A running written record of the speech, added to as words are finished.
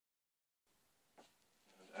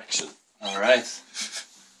All right.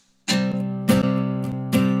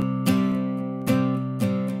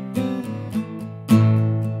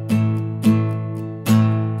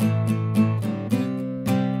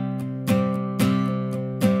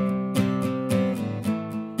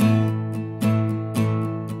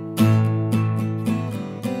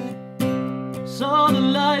 Saw the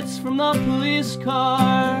lights from the police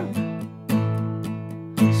car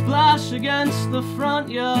splash against the front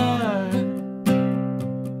yard,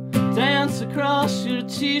 dance across your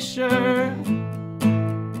t-shirt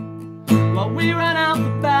while we ran out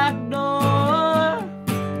the back door.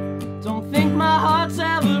 Don't think my heart's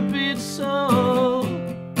ever beat so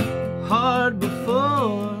hard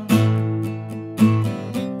before.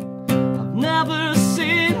 I've never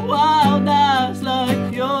seen wild eyes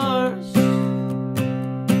like yours.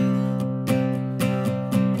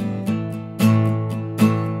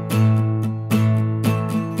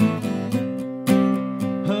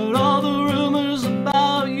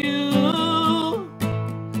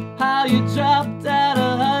 How you dropped out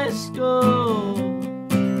of high school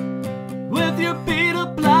with your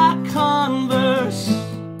beat-up black Converse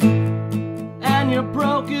and your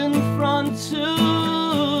broken front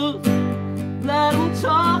tooth. Let them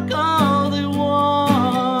talk all they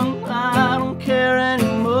want, I don't care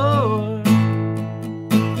anymore.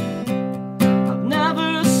 I've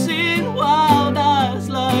never seen wild eyes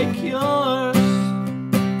like yours.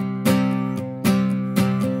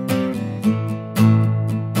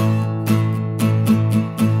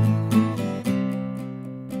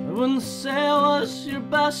 I wouldn't say I was your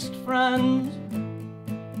best friend,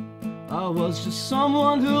 I was just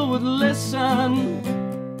someone who would listen.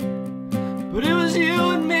 But it was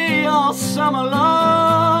you and me all summer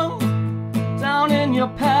long, down in your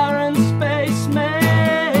parents'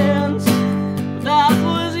 basement. But that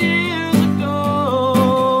was years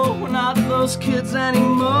ago, we're not those kids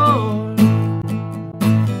anymore.